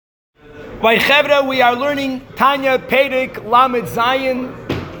By Chevra, we are learning Tanya Perek Lamed Zayin.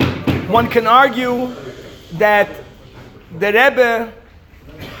 One can argue that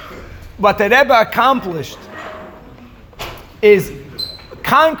what the Rebbe accomplished is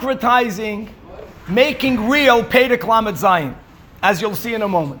concretizing, making real Perek Lamed Zayin, as you'll see in a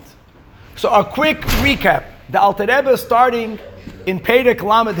moment. So a quick recap. The Alter Rebbe, starting in Perek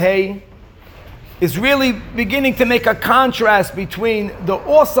Lamed Hey, is really beginning to make a contrast between the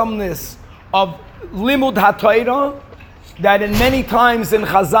awesomeness of Limud HaTorah, that in many times in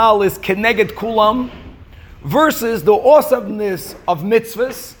Chazal is Keneged Kulam, versus the awesomeness of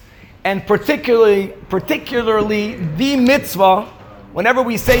mitzvahs, and particularly the mitzvah. Whenever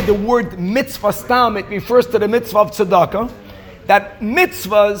we say the word mitzvah stam, it refers to the mitzvah of tzedakah, that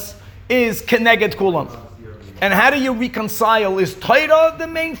mitzvahs is Keneged Kulam. And how do you reconcile? Is Torah the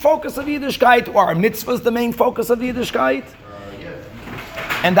main focus of Yiddishkeit, or are mitzvahs the main focus of Yiddishkeit?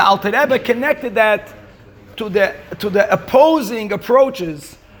 And the Alter Rebbe connected that to the opposing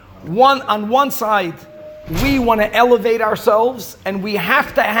approaches. On one side, we want to elevate ourselves, and we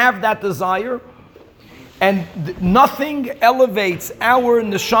have to have that desire. And nothing elevates our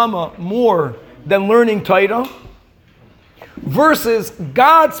neshama more than learning Torah. Versus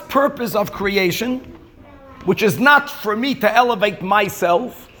God's purpose of creation, which is not for me to elevate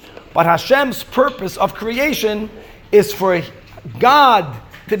myself, but Hashem's purpose of creation is for God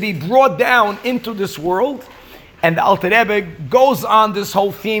to be brought down into this world. And the Alter Rebbe goes on this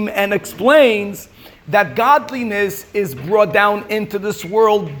whole theme and explains that godliness is brought down into this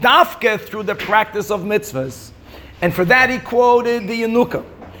world dafke through the practice of mitzvahs. And for that he quoted the Yanukah,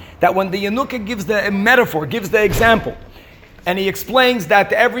 that when the Yanukah gives the metaphor, gives the example, and he explains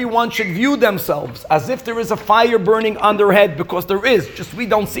that everyone should view themselves as if there is a fire burning on their head, because there is, just we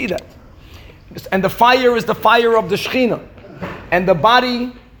don't see that. And the fire is the fire of the Shekhinah. And the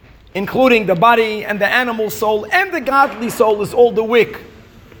body, including the body and the animal soul and the godly soul, is all the wick.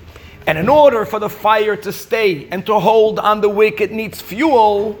 And in order for the fire to stay and to hold on the wick, it needs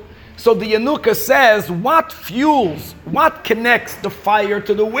fuel. So the Yanukah says, what fuels, what connects the fire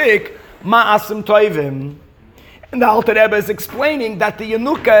to the wick? Ma'asim toivim. And the Alter Rebbe is explaining that the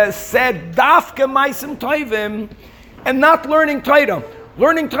Yanukah said dafke ma'asim toivim and not learning Torah.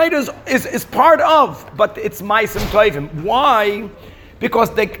 Learning Torah is part of, but it's ma'asim toivim. Why?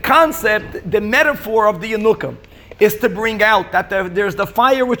 Because the concept, the metaphor of the Yanukah is to bring out that there's the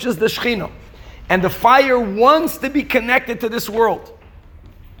fire which is the Shekhinah, and the fire wants to be connected to this world.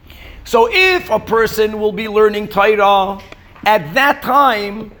 So if a person will be learning Torah, at that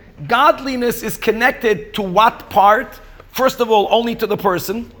time, godliness is connected to what part? First of all, only to the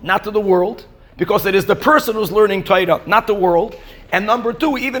person, not to the world, because it is the person who's learning Torah, not the world. And number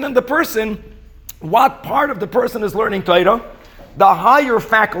two, even in the person, what part of the person is learning Torah? The higher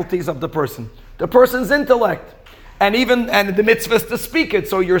faculties of the person's intellect. And the mitzvah is to speak it,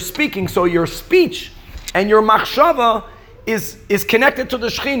 so you're speaking, so your speech and your machshava is connected to the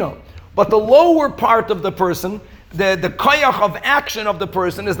Shekhinah. But the lower part of the person, the koyach of action of the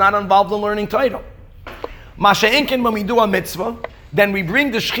person, is not involved in learning Torah. Masha'inkin, when we do a mitzvah, then we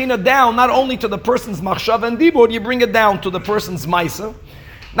bring the Shekhinah down not only to the person's machshava and dibur, you bring it down to the person's maisa.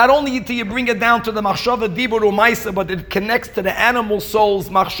 Not only do you bring it down to the machshava, dibur, umaisa, but it connects to the animal soul's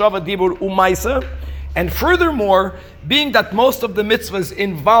machshava, dibur, umaisa. And furthermore, being that most of the mitzvahs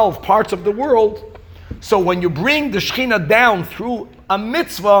involve parts of the world, so when you bring the Shekhinah down through a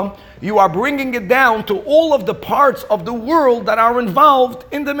mitzvah, you are bringing it down to all of the parts of the world that are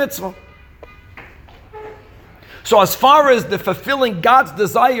involved in the mitzvah. So as far as the fulfilling God's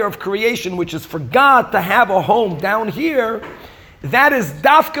desire of creation, which is for God to have a home down here, that is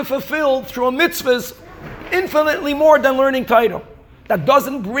dafka fulfilled through a mitzvahs infinitely more than learning Torah. That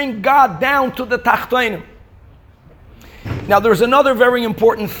doesn't bring God down to the tachtonim. Now there's another very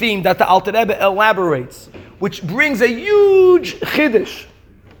important theme that the Alter Rebbe elaborates, which brings a huge chiddush.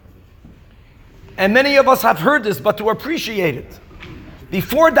 And many of us have heard this, but to appreciate it.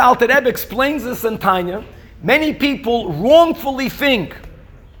 Before the Alter Rebbe explains this in Tanya, many people wrongfully think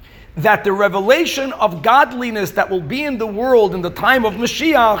that the revelation of godliness that will be in the world in the time of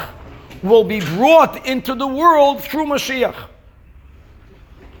Mashiach will be brought into the world through Mashiach.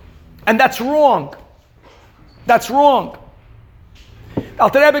 And that's wrong. That's wrong.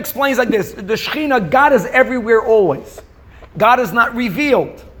 Alter Rebbe explains like this: the Shekhinah, God is everywhere always. God is not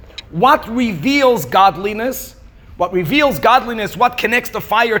revealed. What reveals godliness? What reveals godliness? What connects the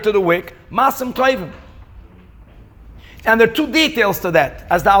fire to the wick? Masim toivim. And there are two details to that,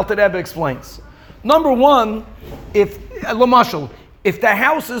 as the Alter Rebbe explains. Number one, if the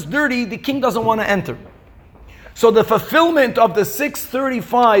house is dirty, the king doesn't want to enter. So the fulfillment of the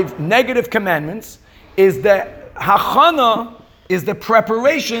 635 negative commandments is the hachana, is the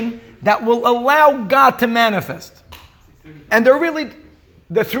preparation that will allow God to manifest. And they're really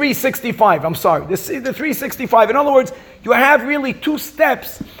the 365, I'm sorry, the 365. In other words, you have really two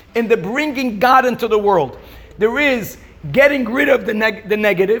steps in the bringing God into the world. There is getting rid of the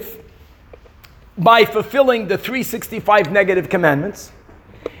negative by fulfilling the 365 negative commandments.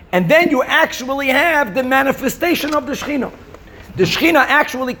 And then you actually have the manifestation of the Shekhinah. The Shekhinah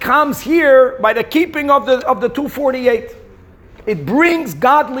actually comes here by the keeping of the 248. It brings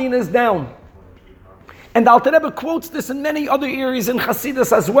godliness down. And the Alter Rebbe quotes this in many other areas in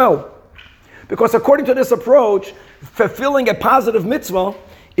Hasidus as well. Because according to this approach, fulfilling a positive mitzvah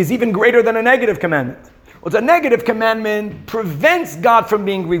is even greater than a negative commandment. Well, a negative commandment prevents God from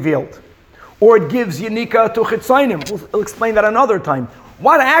being revealed. Or it gives Yenika to Chitzainim. We'll explain that another time.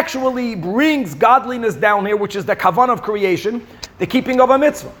 What actually brings godliness down here, which is the kavan of creation, the keeping of a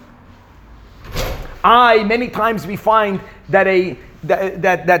mitzvah. Many times we find that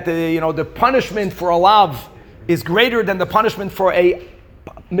the punishment for a lav is greater than the punishment for a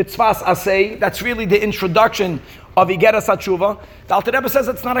mitzvahs asay. That's really the introduction of Igeras HaTshuva. The Alter Rebbe says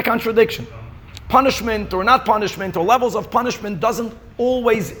it's not a contradiction. Punishment or not punishment or levels of punishment doesn't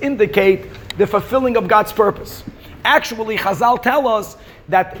always indicate the fulfilling of God's purpose. Actually, Chazal tell us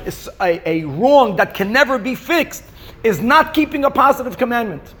that a wrong that can never be fixed is not keeping a positive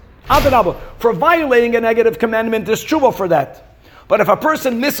commandment. Adarabah, for violating a negative commandment, there's tshuva for that. But if a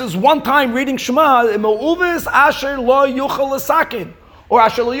person misses one time reading Shema, me'uvis asher lo yuchal l'sakin, or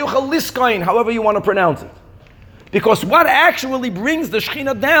asher lo yuchal liskain, however you want to pronounce it. Because what actually brings the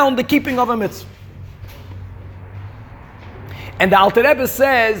Shekhinah down, the keeping of a mitzvah. And the Alter Rebbe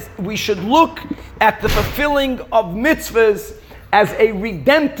says we should look at the fulfilling of mitzvahs as a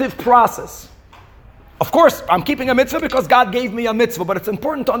redemptive process. Of course, I'm keeping a mitzvah because God gave me a mitzvah, but it's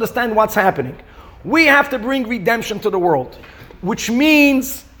important to understand what's happening. We have to bring redemption to the world, which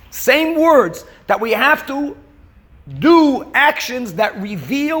means, same words, that we have to do actions that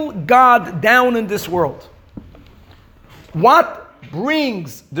reveal God down in this world. What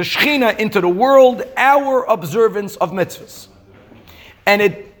brings the Shekhinah into the world? Our observance of mitzvahs. And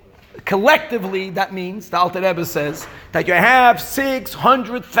it collectively, that means, the Alter Rebbe says, that you have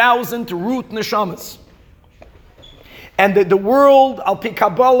 600,000 root neshamas. And the world, Al Pi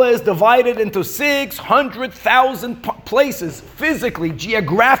Kabbalah, is divided into 600,000 places, physically,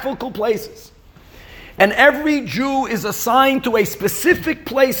 geographical places. And every Jew is assigned to a specific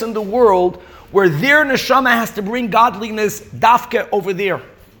place in the world where their neshama has to bring godliness dafke over there.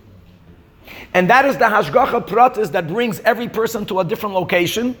 And that is the hashgacha pratis that brings every person to a different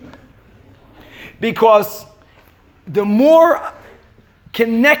location. Because the more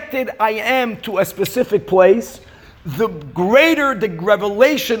connected I am to a specific place, the greater the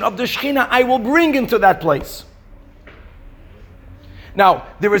revelation of the Shekhinah I will bring into that place. Now,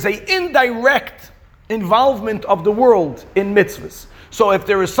 there is an indirect involvement of the world in mitzvahs. So if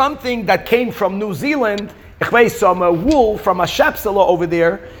there is something that came from New Zealand, some wool from a shepsela over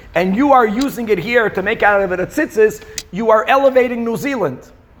there, and you are using it here to make out of it a tzitzis, you are elevating New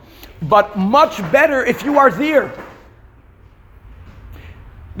Zealand. But much better if you are there.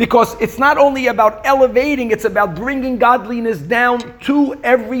 Because it's not only about elevating, it's about bringing godliness down to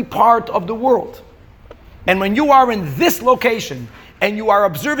every part of the world. And when you are in this location, and you are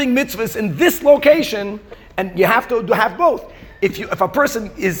observing mitzvahs in this location, and you have to have both. If a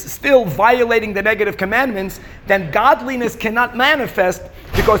person is still violating the negative commandments, then godliness cannot manifest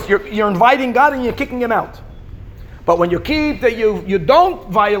because you're inviting God and you're kicking him out. But when you keep that, you don't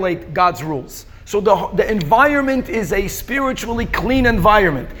violate God's rules. So the environment is a spiritually clean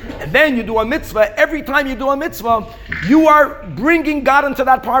environment. And then you do a mitzvah. Every time you do a mitzvah, you are bringing God into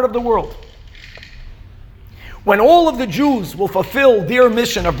that part of the world. When all of the Jews will fulfill their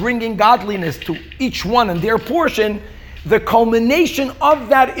mission of bringing godliness to each one in their portion, the culmination of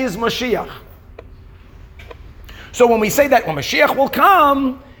that is Mashiach. So when we say that when Mashiach will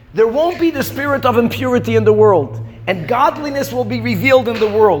come, there won't be the spirit of impurity in the world. And godliness will be revealed in the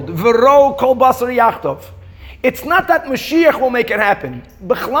world. V'ro kol basar yachtov. It's not that Mashiach will make it happen.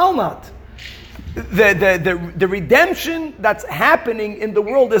 B'chlal not. The redemption that's happening in the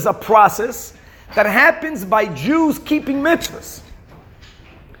world is a process that happens by Jews keeping mitzvahs.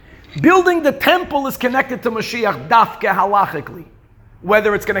 Building the temple is connected to Mashiach dafke halachically.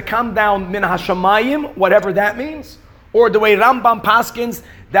 Whether it's going to come down min hashamayim, whatever that means, or the way Rambam paskins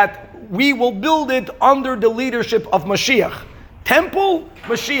that we will build it under the leadership of Mashiach. Temple,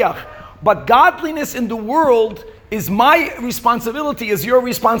 Mashiach. But godliness in the world is my responsibility, is your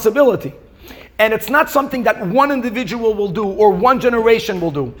responsibility. And it's not something that one individual will do or one generation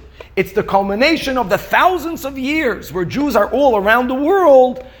will do. It's the culmination of the thousands of years where Jews are all around the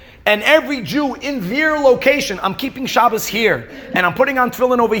world, and every Jew in their location, I'm keeping Shabbos here, and I'm putting on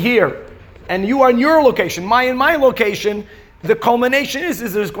tefillin over here, and you are in your location, in my location. The culmination is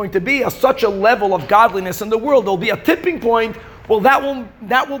there's going to be such a level of godliness in the world. There'll be a tipping point. Well,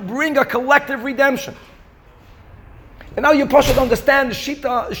 that will bring a collective redemption. And now you should understand the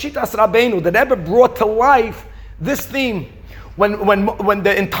Shitas Rabbeinu, that Rebbe brought to life this theme. When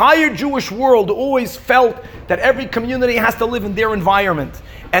the entire Jewish world always felt that every community has to live in their environment,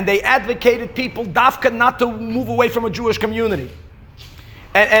 and they advocated people dafka not to move away from a Jewish community.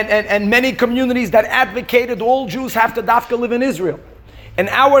 And many communities that advocated all Jews have to dafka live in Israel. And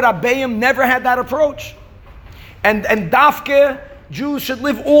our Rabbeim never had that approach. And dafka, Jews should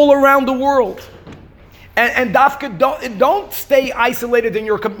live all around the world. And dafka, don't stay isolated in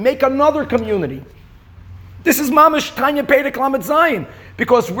make another community. This is Mamash Tanya Perek Lamed Zayin,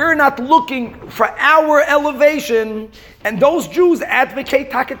 because we're not looking for our elevation, and those Jews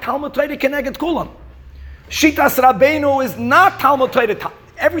advocate Taket Talmud Torah Keneged Kulam. Shitas Rabbeinu is not Talmud Torah.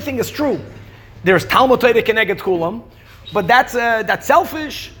 Everything is true. There's Talmud Torah Keneged Kulam, but that's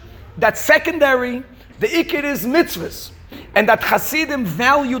selfish, that's secondary. The Ikir is mitzvahs, and that Hasidim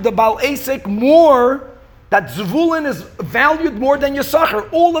value the Baal Esek more, that Zvulun is valued more than Yisachar.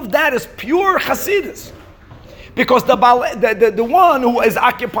 All of that is pure Hasidus. Because the one who is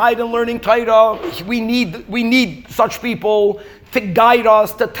occupied in learning Torah, we need such people to guide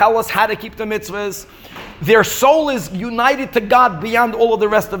us, to tell us how to keep the mitzvahs. Their soul is united to God beyond all of the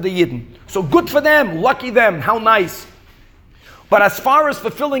rest of the Yidden. So good for them, lucky them, how nice. But as far as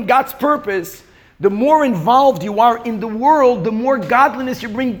fulfilling God's purpose, the more involved you are in the world, the more godliness you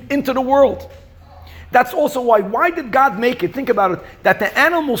bring into the world. That's also why did God make it? Think about it, that the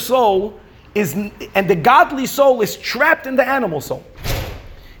animal soul and the godly soul is trapped in the animal soul.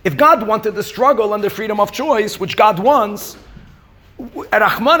 If God wanted the struggle and the freedom of choice, which God wants, at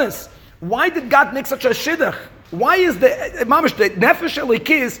Achmanis, why did God make such a shidduch? Why is the nefesh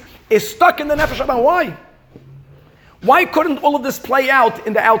elikis is stuck in the nefesh Adam? Why? Why couldn't all of this play out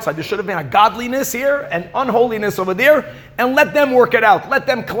in the outside? There should have been a godliness here and unholiness over there, and let them work it out. Let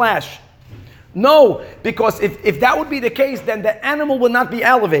them clash. No, because if that would be the case, then the animal would not be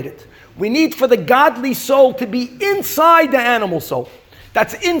elevated. We need for the godly soul to be inside the animal soul.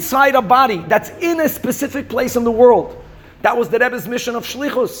 That's inside a body. That's in a specific place in the world. That was the Rebbe's mission of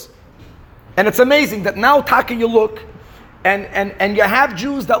Shlichus. And it's amazing that now, Taka, you look, and you have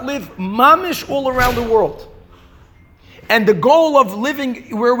Jews that live mamish all around the world. And the goal of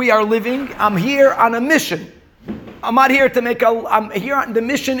living where we are living, I'm here on a mission. I'm not here to the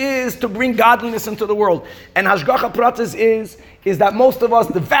mission is to bring godliness into the world. And Hashgacha Pratis is that most of us,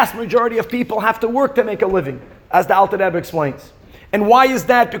 the vast majority of people, have to work to make a living, as the Alter Rebbe explains. And why is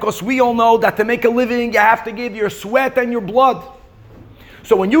that? Because we all know that to make a living, you have to give your sweat and your blood.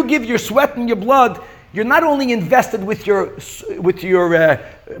 So when you give your sweat and your blood, you're not only invested with your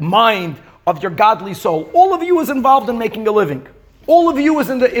mind of your godly soul. All of you is involved in making a living. All of you is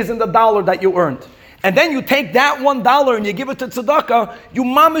in the dollar that you earned. And then you take that $1 and you give it to tzedakah, you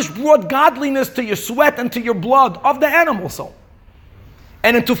mamish brought godliness to your sweat and to your blood of the animal soul.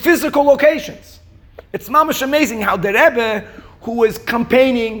 And into physical locations. It's mamish amazing how the Rebbe, who is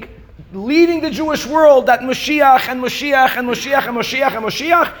campaigning, leading the Jewish world, that Mashiach and Mashiach and Mashiach and Mashiach and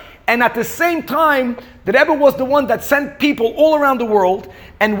Mashiach, and at the same time, the Rebbe was the one that sent people all around the world,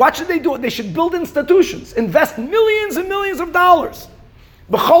 and what should they do? They should build institutions, invest millions and millions of dollars.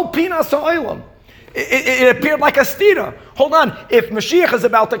 B'chol pinas ha'olam. It appeared like a stira. Hold on, if Mashiach is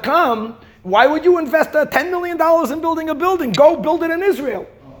about to come, why would you invest $10 million in building a building? Go build it in Israel.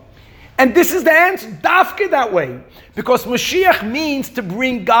 And this is the answer, dafke that way. Because Mashiach means to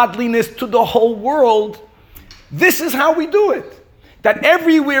bring godliness to the whole world. This is how we do it. That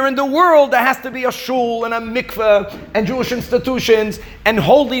everywhere in the world there has to be a shul and a mikveh and Jewish institutions and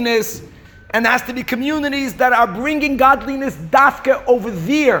holiness. And there has to be communities that are bringing godliness dafke over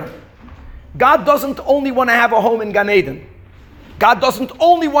there. God doesn't only want to have a home in Gan Eden. God doesn't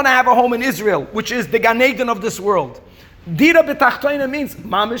only want to have a home in Israel, which is the Gan Eden of this world. Dira b'tachtoina means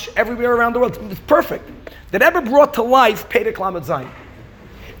mamish everywhere around the world. It's perfect. The Rebbe brought to life Perek Lamed Zayin.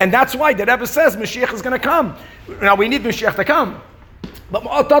 And that's why the Rebbe says Mashiach is going to come. Now we need Mashiach to come. But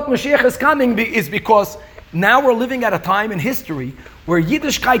Ma'atat Mashiach is coming is because now we're living at a time in history where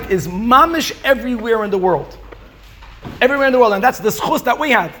Yiddishkeit is mamish everywhere in the world. Everywhere in the world. And that's the schus that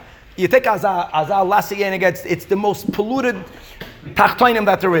we have. You take Azar Lasiyene, it's the most polluted tachtoinim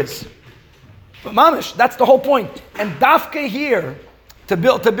that there is. But mamish, that's the whole point. And dafke here, to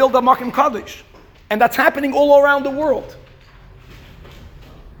build a Makim Kaddish, And that's happening all around the world.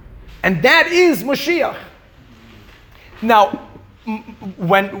 And that is Mashiach. Now,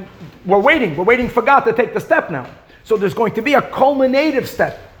 when we're waiting for God to take the step now. So there's going to be a culminative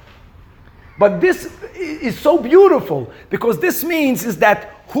step. But this is so beautiful, because this means is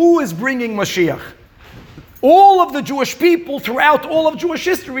that who is bringing Mashiach? All of the Jewish people throughout all of Jewish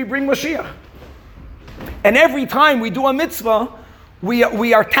history bring Mashiach. And every time we do a mitzvah,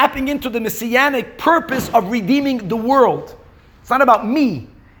 we are tapping into the messianic purpose of redeeming the world. It's not about me.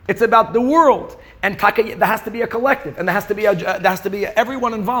 It's about the world. And there has to be a collective, and there has to be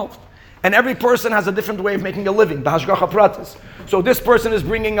everyone involved. And every person has a different way of making a living. B'hashgacha pratis. So this person is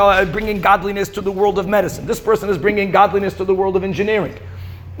bringing godliness to the world of medicine. This person is bringing godliness to the world of engineering.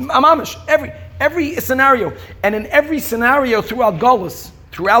 Amamish, every scenario. And in every scenario throughout Golus,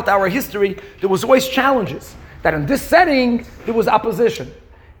 throughout our history, there was always challenges. That in this setting, there was opposition.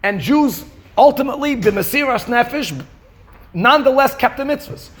 And Jews ultimately, b'mesiras nefesh, nonetheless kept the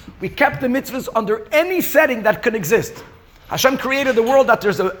mitzvahs. We kept the mitzvahs under any setting that could exist. Hashem created the world that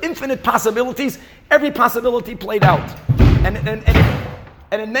there's infinite possibilities. Every possibility played out. And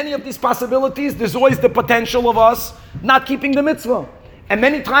in many of these possibilities, there's always the potential of us not keeping the mitzvah. And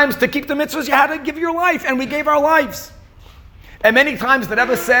many times to keep the mitzvahs, you had to give your life, and we gave our lives. And many times the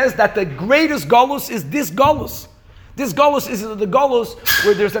Rebbe says that the greatest galus is this galus. This galus is the galus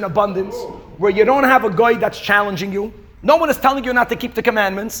where there's an abundance, where you don't have a guy that's challenging you. No one is telling you not to keep the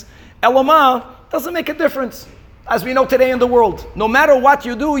commandments. Elamah doesn't make a difference. As we know today in the world, no matter what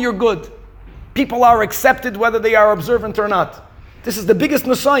you do, you're good. People are accepted whether they are observant or not. This is the biggest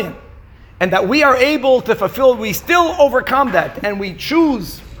Nisayan. And that we are able to fulfill, we still overcome that, and we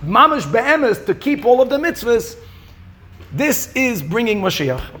choose mamash be'emes to keep all of the mitzvahs. This is bringing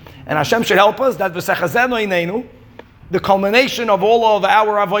Mashiach. And Hashem should help us that v'sechazenu inenu, the culmination of all of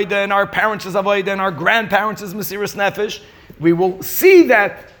our avodah and our parents' avodah and our grandparents' mesiras nefesh, we will see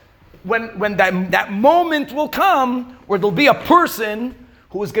that when that moment will come where there'll be a person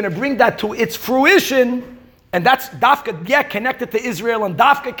who is going to bring that to its fruition, and that's dafka connected to Israel and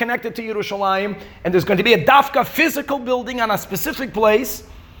dafka connected to Yerushalayim, and there's going to be a dafka physical building on a specific place,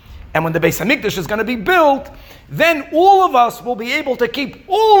 and when the Beis Hamikdash is going to be built, then all of us will be able to keep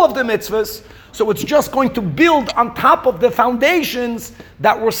all of the mitzvahs. So it's just going to build on top of the foundations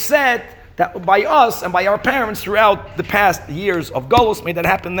that were set that by us and by our parents throughout the past years of Golus. May that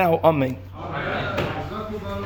happen now. Amen.